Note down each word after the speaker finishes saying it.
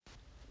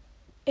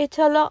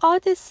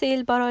اطلاعات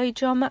سیل برای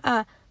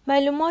جامعه.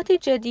 معلومات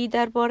جدید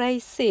درباره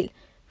سیل.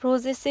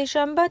 روز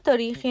سه‌شنبه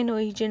تاریخ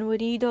 9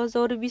 جنوری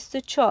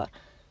 2024.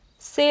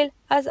 سیل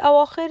از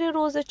اواخر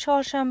روز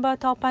چهارشنبه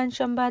تا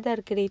پنجشنبه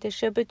در گریت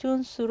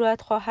شپتون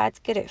صورت خواهد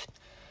گرفت.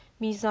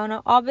 میزان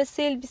آب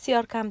سیل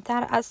بسیار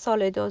کمتر از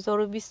سال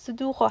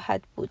 2022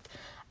 خواهد بود.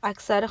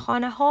 اکثر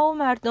خانه‌ها و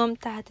مردم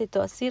تحت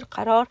تاثیر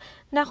قرار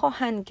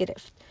نخواهند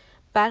گرفت.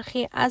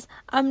 برخی از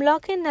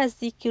املاک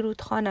نزدیک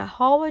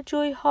رودخانه‌ها و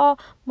جوی‌ها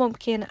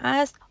ممکن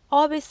است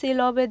آب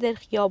سیلاب در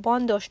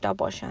خیابان داشته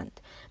باشند.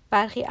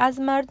 برخی از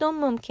مردم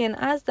ممکن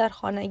است در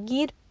خانه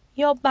گیر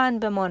یا بند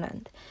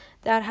بمانند.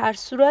 در هر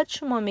صورت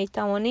شما می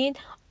توانید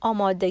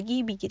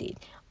آمادگی بگیرید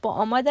با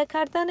آماده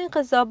کردن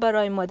غذا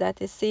برای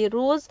مدت 3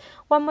 روز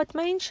و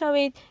مطمئن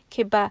شوید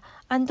که به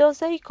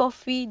اندازه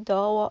کافی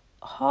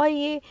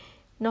دواهای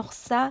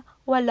نسخه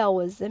و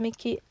لوازمی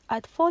که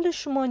اطفال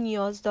شما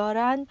نیاز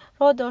دارند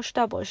را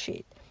داشته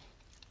باشید.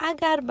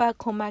 اگر به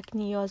کمک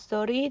نیاز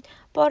دارید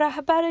با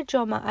رهبر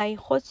جامعه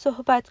خود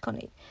صحبت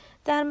کنید.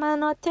 در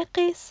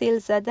مناطق سیل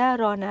زده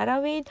راه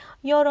نروید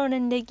یا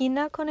رانندگی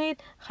نکنید،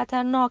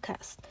 خطرناک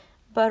است.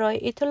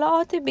 برای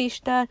اطلاعات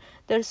بیشتر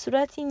در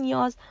صورت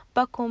نیاز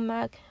به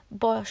کمک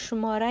با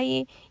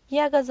شماره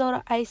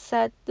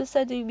 1800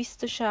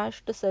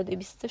 226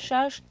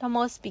 226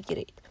 تماس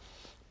بگیرید.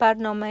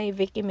 برنامه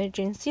ویک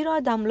ایمرجنسی را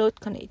دانلود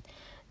کنید.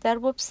 در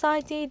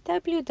وبسایت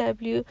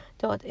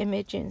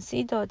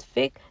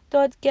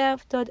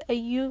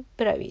www.emergency.vic.gov.au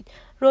بروید.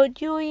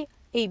 رادیوی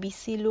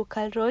ABC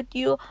لوکال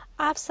رادیو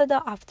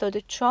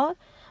 774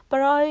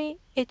 برای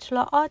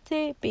اطلاعات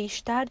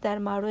بیشتر در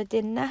مورد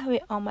نحو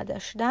آماده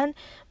شدن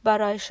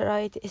برای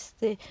شرایط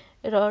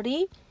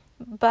اضطراری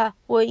به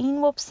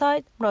این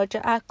وبسایت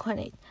مراجعه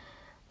کنید.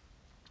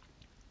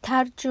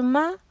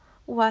 ترجمه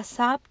و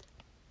ثبت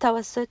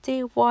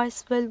توسط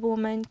وایسفل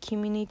وومن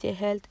کمیونیتی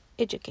هلت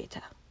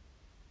ایژوکیتور.